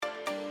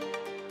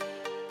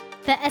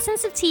The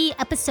Essence of Tea,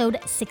 episode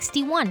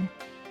 61.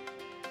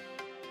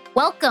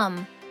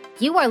 Welcome.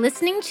 You are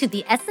listening to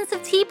the Essence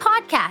of Tea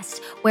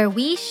podcast, where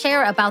we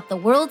share about the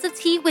worlds of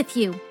tea with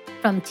you.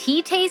 From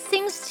tea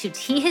tastings to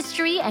tea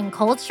history and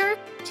culture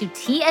to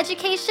tea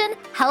education,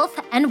 health,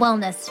 and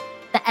wellness.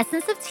 The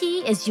Essence of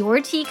Tea is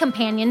your tea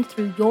companion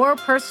through your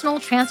personal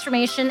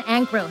transformation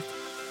and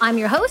growth. I'm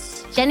your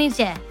host, Jenny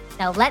Jie.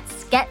 Now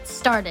let's get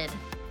started.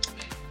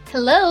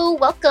 Hello,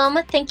 welcome.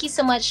 Thank you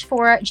so much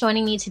for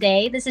joining me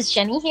today. This is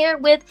Jenny here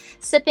with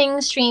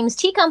Sipping Streams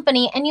Tea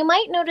Company, and you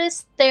might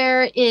notice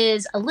there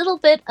is a little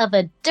bit of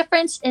a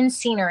difference in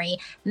scenery,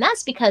 and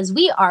that's because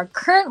we are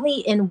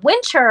currently in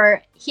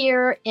winter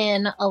here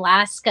in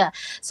Alaska.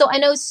 So I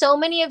know so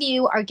many of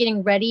you are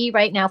getting ready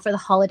right now for the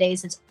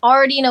holidays. It's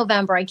already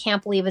November. I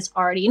can't believe it's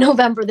already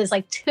November. There's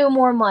like 2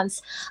 more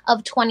months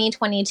of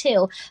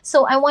 2022.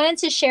 So I wanted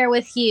to share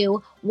with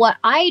you what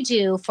I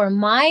do for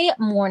my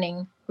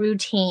morning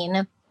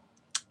routine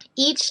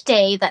each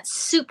day that's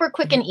super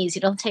quick and easy.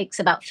 It takes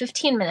about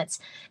 15 minutes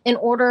in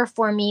order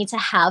for me to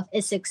have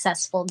a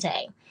successful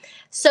day.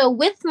 So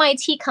with my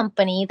tea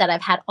company that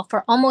I've had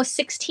for almost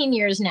 16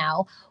 years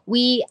now,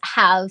 we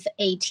have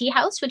a tea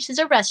house, which is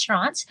a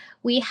restaurant.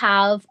 We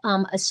have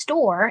a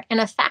store and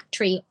a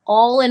factory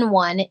all in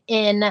one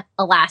in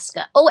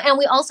Alaska. Oh, and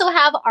we also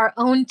have our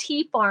own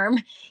tea farm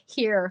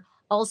here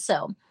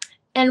also.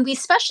 And we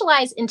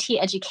specialize in tea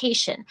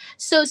education.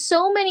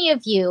 So many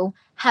of you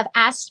have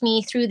asked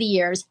me through the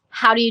years,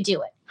 how do you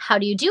do it? How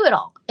do you do it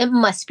all? It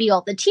must be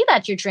all the tea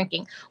that you're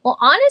drinking. Well,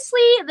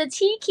 honestly, the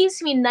tea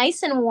keeps me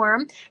nice and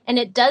warm, and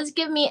it does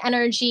give me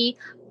energy.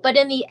 But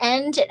in the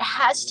end, it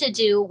has to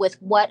do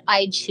with what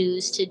I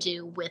choose to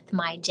do with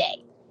my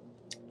day.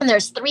 And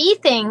there's 3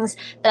 things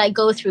that I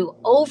go through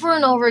over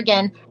and over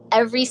again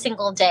every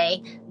single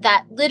day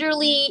that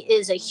literally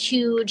is a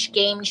huge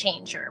game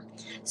changer.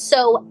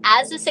 So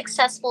as a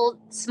successful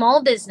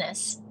small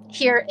business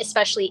here,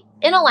 especially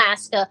in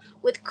Alaska,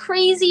 with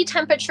crazy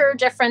temperature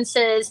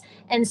differences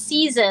and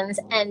seasons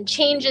and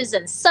changes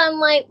in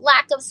sunlight,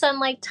 lack of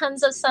sunlight,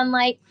 tons of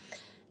sunlight,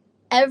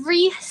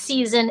 every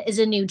season is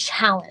a new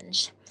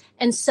challenge.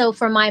 And so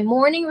for my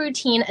morning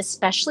routine,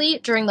 especially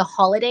during the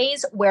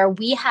holidays where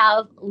we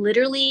have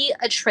literally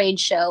a trade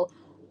show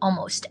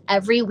almost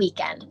every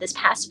weekend. This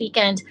past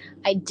weekend,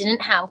 I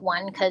didn't have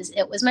one because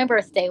it was my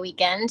birthday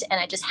weekend and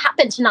I just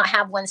happened to not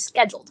have one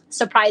scheduled,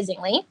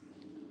 surprisingly.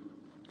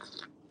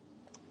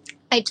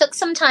 I took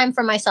some time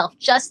for myself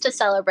just to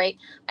celebrate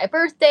my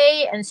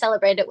birthday and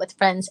celebrate it with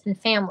friends and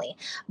family.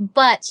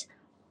 But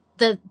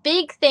the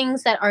big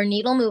things that are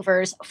needle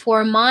movers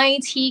for my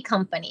tea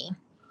company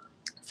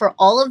for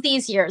all of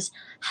these years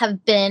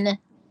have been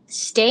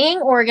staying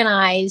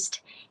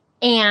organized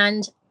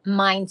and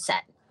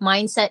mindset.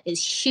 Mindset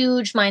is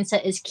huge.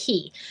 Mindset is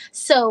key.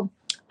 So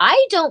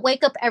I don't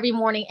wake up every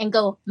morning and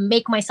go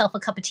make myself a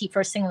cup of tea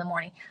first thing in the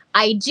morning.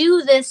 I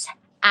do this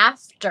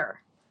after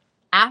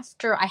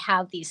I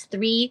have these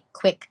 3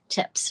 quick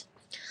tips.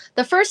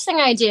 The first thing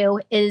I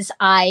do is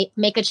I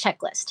make a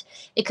checklist.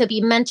 It could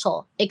be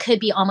mental. It could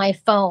be on my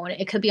phone.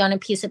 It could be on a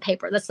piece of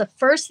paper. That's the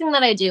first thing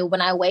that I do when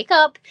I wake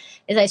up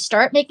is I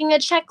start making a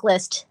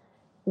checklist,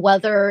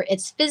 whether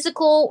it's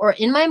physical or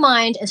in my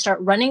mind, and start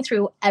running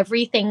through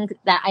everything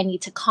that I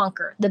need to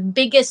conquer, the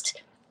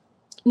biggest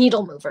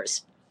needle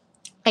movers.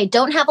 I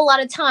don't have a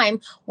lot of time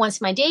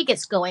once my day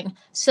gets going,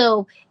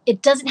 so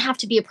it doesn't have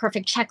to be a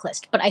perfect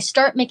checklist, but I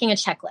start making a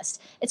checklist.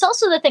 It's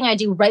also the thing I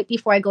do right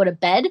before I go to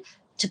bed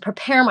to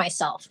prepare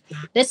myself.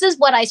 This is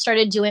what I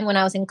started doing when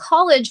I was in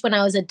college, when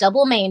I was a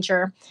double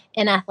major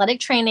in athletic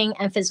training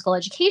and physical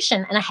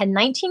education, and I had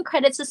 19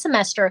 credits a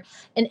semester,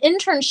 an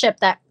internship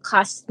that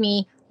cost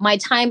me my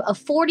time of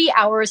 40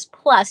 hours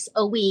plus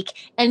a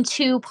week and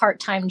 2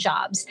 part-time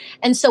jobs.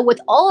 And so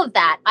with all of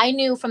that, I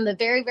knew from the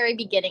very, very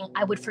beginning,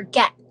 I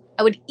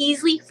would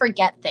easily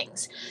forget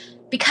things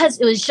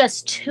because it was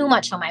just too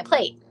much on my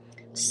plate.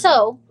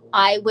 So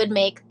I would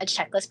make a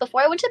checklist before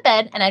I went to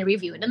bed and I'd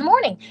review it in the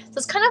morning. So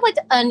it's kind of like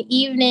an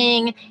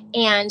evening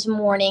and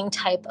morning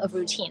type of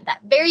routine, that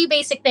very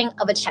basic thing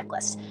of a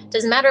checklist.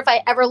 Doesn't matter if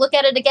I ever look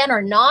at it again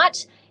or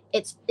not.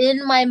 It's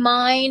in my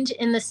mind,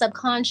 in the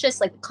subconscious,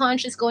 like the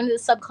conscious going to the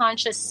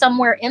subconscious,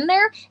 somewhere in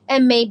there,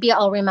 and maybe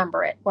I'll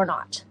remember it or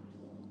not.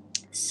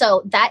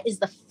 So that is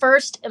the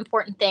first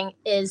important thing,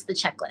 is the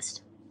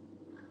checklist.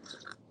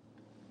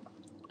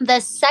 The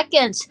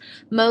second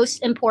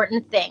most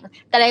important thing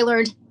that I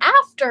learned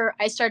after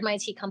I started my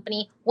tea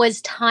company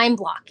was time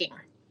blocking,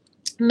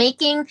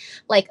 making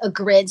like a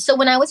grid. So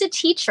when I was a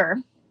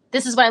teacher,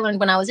 this is what I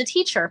learned when I was a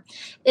teacher,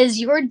 is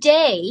your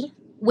day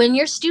when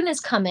your students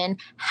come in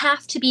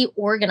have to be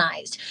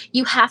organized.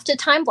 You have to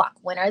time block.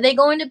 When are they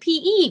going to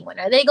PE? When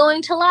are they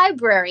going to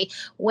library?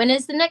 When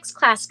is the next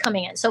class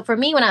coming in? So for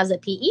me, when I was a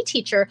PE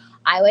teacher,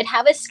 I would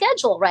have a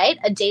schedule, right?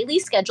 A daily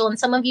schedule. And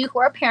some of you who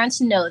are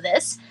parents know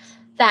this,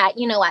 that,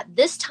 at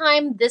this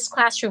time, this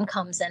classroom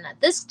comes in.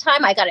 At this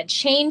time, I got to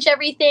change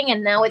everything.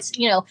 And now it's,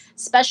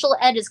 special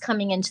ed is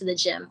coming into the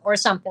gym or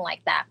something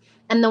like that.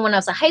 And then when I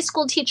was a high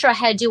school teacher, I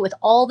had to do with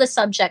all the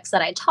subjects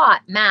that I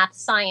taught, math,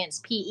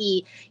 science,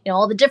 PE,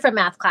 all the different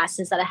math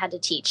classes that I had to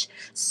teach.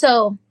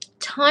 So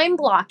time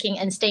blocking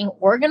and staying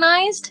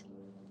organized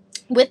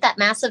with that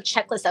massive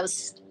checklist that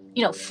was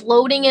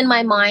floating in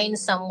my mind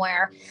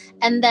somewhere,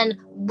 and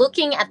then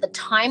looking at the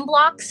time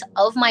blocks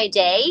of my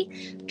day,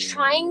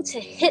 trying to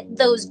hit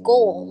those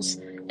goals.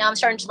 Now I'm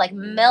starting to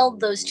meld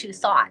those two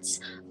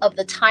thoughts of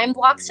the time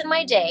blocks in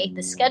my day,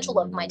 the schedule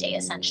of my day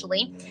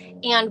essentially,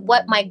 and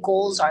what my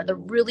goals are, the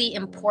really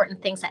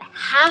important things that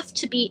have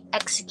to be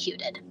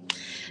executed.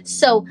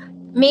 So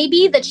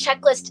maybe the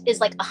checklist is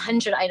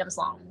 100 items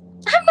long.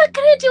 I'm not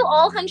going to do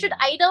all 100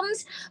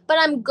 items, but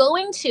I'm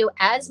going to,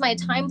 as my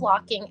time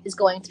blocking is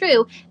going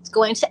through, it's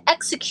going to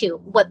execute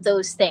what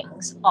those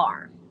things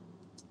are.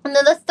 And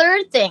then the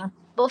third thing,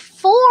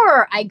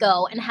 before I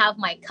go and have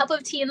my cup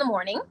of tea in the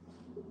morning,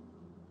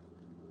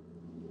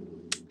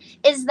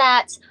 is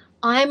that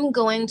I'm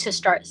going to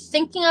start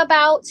thinking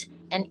about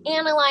and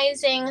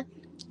analyzing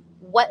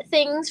what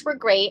things were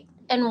great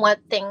and what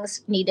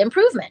things need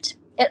improvement.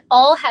 It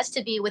all has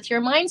to be with your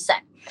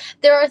mindset.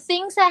 There are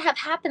things that have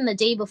happened the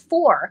day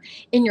before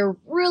in your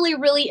really,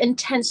 really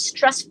intense,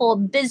 stressful,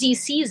 busy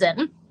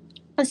season,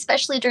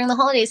 especially during the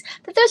holidays,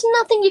 that there's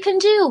nothing you can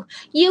do.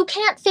 You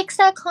can't fix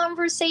that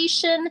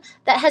conversation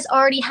that has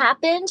already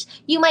happened.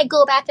 You might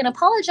go back and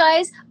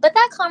apologize, but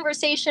that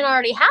conversation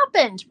already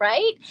happened,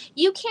 right?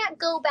 You can't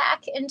go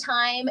back in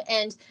time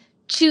and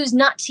choose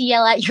not to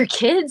yell at your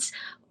kids.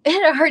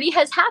 It already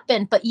has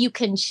happened, but you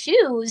can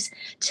choose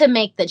to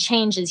make the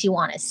changes you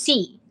want to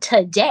see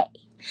today.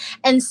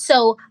 And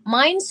so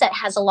mindset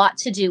has a lot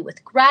to do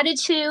with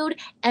gratitude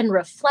and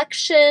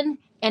reflection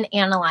and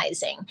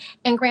analyzing.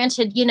 And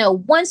granted,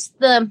 once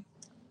the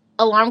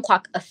alarm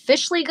clock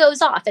officially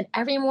goes off, and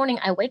every morning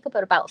I wake up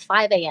at about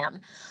 5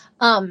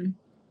 a.m.,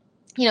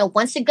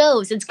 once it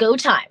goes, it's go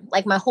time.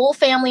 My whole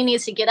family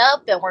needs to get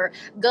up and we're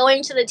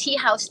going to the tea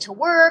house to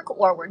work,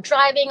 or we're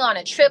driving on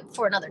a trip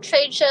for another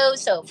trade show.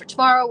 So for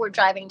tomorrow, we're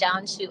driving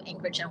down to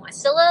Anchorage and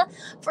Wasilla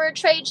for a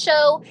trade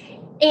show.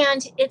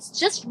 And it's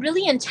just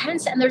really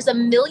intense. And there's a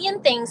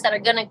million things that are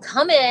going to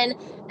come in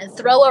and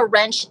throw a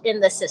wrench in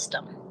the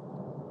system.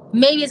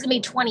 Maybe it's going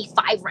to be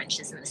 25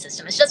 wrenches in the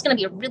system. It's just going to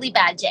be a really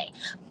bad day.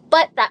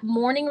 But that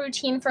morning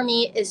routine for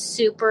me is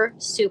super,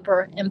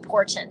 super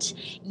important.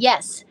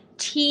 Yes,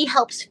 tea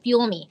helps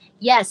fuel me.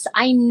 Yes,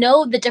 I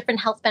know the different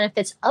health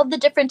benefits of the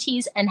different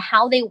teas and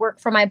how they work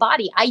for my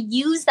body. I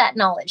use that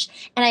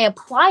knowledge and I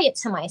apply it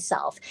to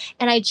myself,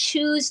 and I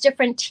choose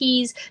different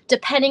teas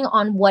depending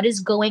on what is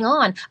going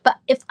on. But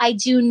if I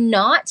do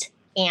not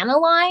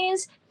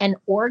analyze and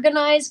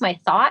organize my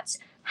thoughts,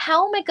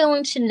 how am I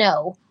going to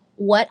know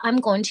what I'm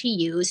going to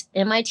use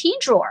in my tea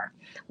drawer?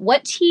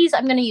 What teas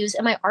I'm going to use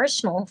in my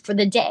arsenal for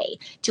the day?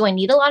 Do I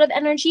need a lot of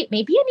energy?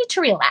 Maybe I need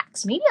to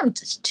relax. Maybe I'm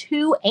just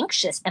too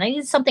anxious and I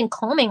need something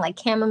calming like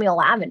chamomile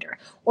lavender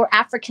or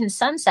African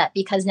sunset,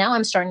 because now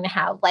I'm starting to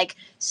have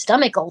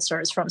stomach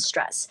ulcers from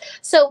stress.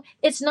 So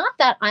it's not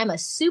that I'm a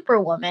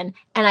superwoman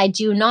and I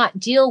do not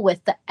deal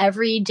with the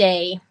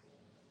everyday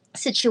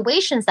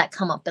situations that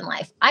come up in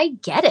life. I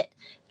get it.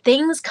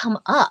 Things come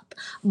up.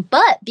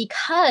 But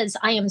because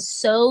I am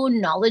so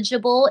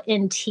knowledgeable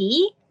in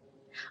tea,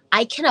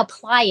 I can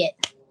apply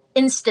it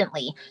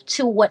instantly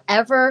to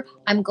whatever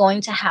I'm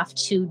going to have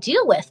to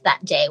deal with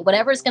that day,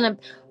 whatever is going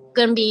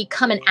to be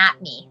coming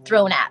at me,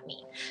 thrown at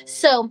me.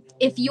 So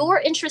if you're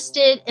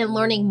interested in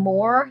learning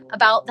more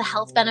about the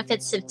health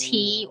benefits of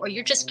tea, or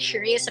you're just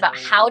curious about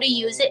how to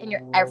use it in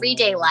your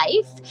everyday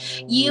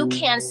life, you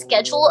can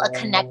schedule a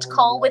connect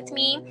call with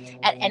me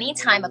at any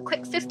time, a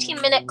quick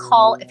 15-minute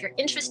call if you're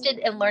interested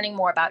in learning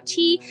more about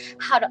tea,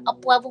 how to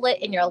up-level it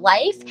in your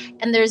life.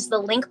 And there's the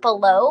link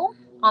below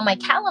on my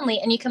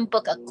Calendly, and you can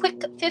book a quick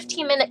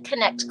 15-minute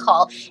connect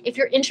call if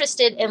you're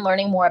interested in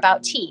learning more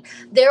about tea.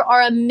 There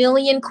are a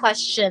million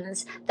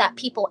questions that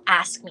people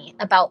ask me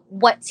about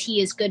what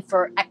tea is good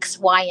for X,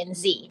 Y, and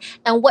Z,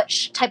 and what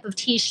type of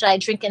tea should I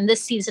drink in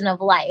this season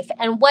of life,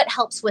 and what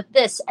helps with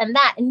this and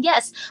that. And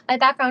yes, my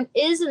background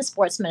is in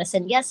sports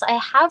medicine. Yes, I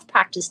have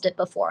practiced it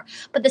before,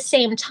 but at the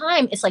same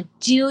time, it's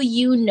do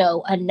you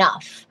know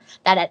enough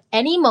that at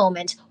any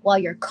moment while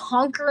you're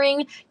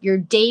conquering your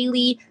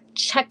daily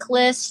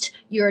checklist,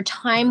 your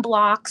time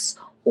blocks,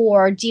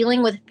 or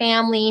dealing with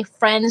family,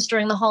 friends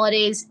during the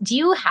holidays, do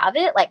you have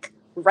it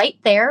right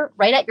there,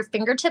 right at your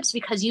fingertips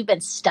because you've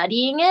been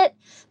studying it,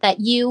 that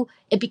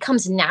it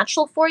becomes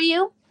natural for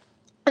you?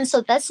 And so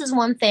this is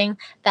one thing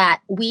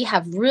that we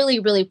have really,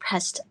 really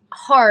pressed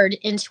hard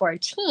into our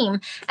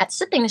team at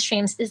Sipping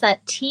Streams, is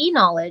that tea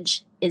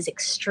knowledge is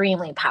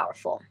extremely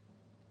powerful.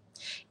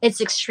 It's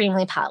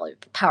extremely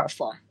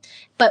powerful.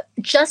 But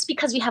just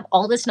because we have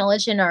all this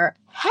knowledge in our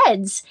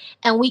heads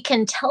and we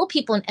can tell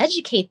people and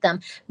educate them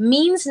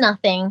means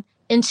nothing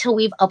until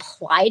we've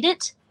applied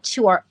it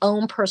to our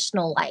own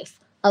personal life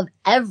of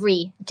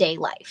everyday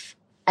life.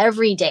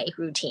 everyday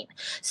routine.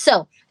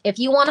 So if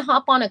you want to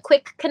hop on a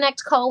quick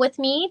connect call with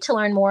me to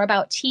learn more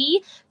about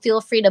tea, feel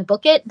free to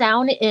book it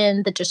down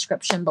in the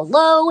description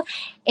below.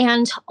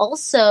 And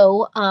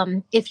also,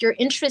 if you're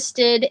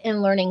interested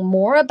in learning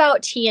more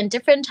about tea and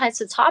different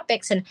types of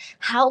topics and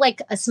how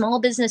like a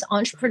small business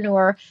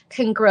entrepreneur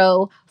can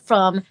grow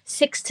from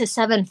 6 to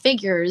 7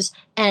 figures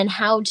and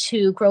how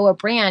to grow a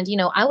brand,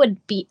 I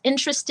would be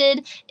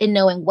interested in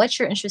knowing what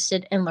you're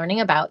interested in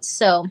learning about.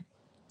 So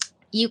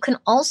you can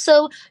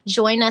also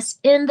join us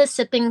in the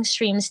Sipping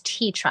Streams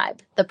Tea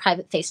Tribe, the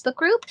private Facebook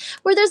group,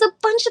 where there's a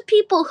bunch of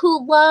people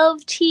who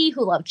love tea,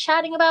 who love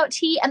chatting about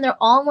tea, and they're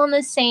all on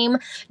the same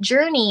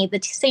journey, the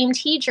same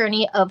tea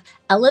journey of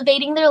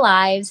elevating their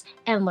lives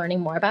and learning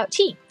more about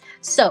tea.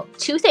 So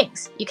 2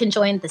 things. You can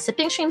join the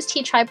Sipping Streams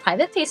Tea Tribe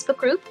private Facebook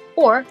group,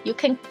 or you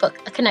can book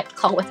a connect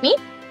call with me.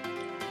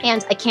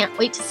 And I can't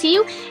wait to see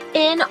you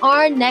in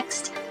our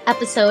next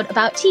episode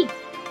about tea.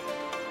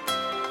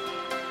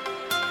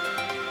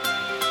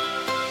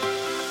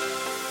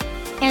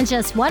 And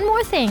just one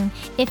more thing,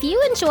 if you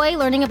enjoy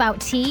learning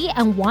about tea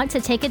and want to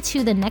take it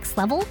to the next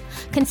level,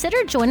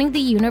 consider joining the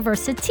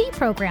University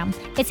program.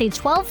 It's a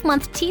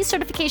 12-month tea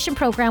certification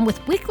program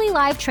with weekly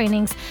live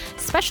trainings,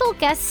 special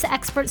guest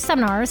expert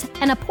seminars,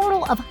 and a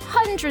portal of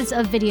hundreds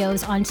of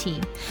videos on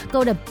tea.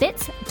 Go to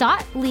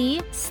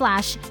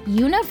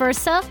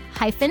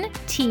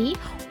bit.ly/Universia-tea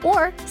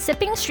or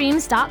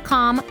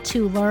sippingstreams.com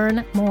to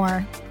learn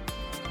more.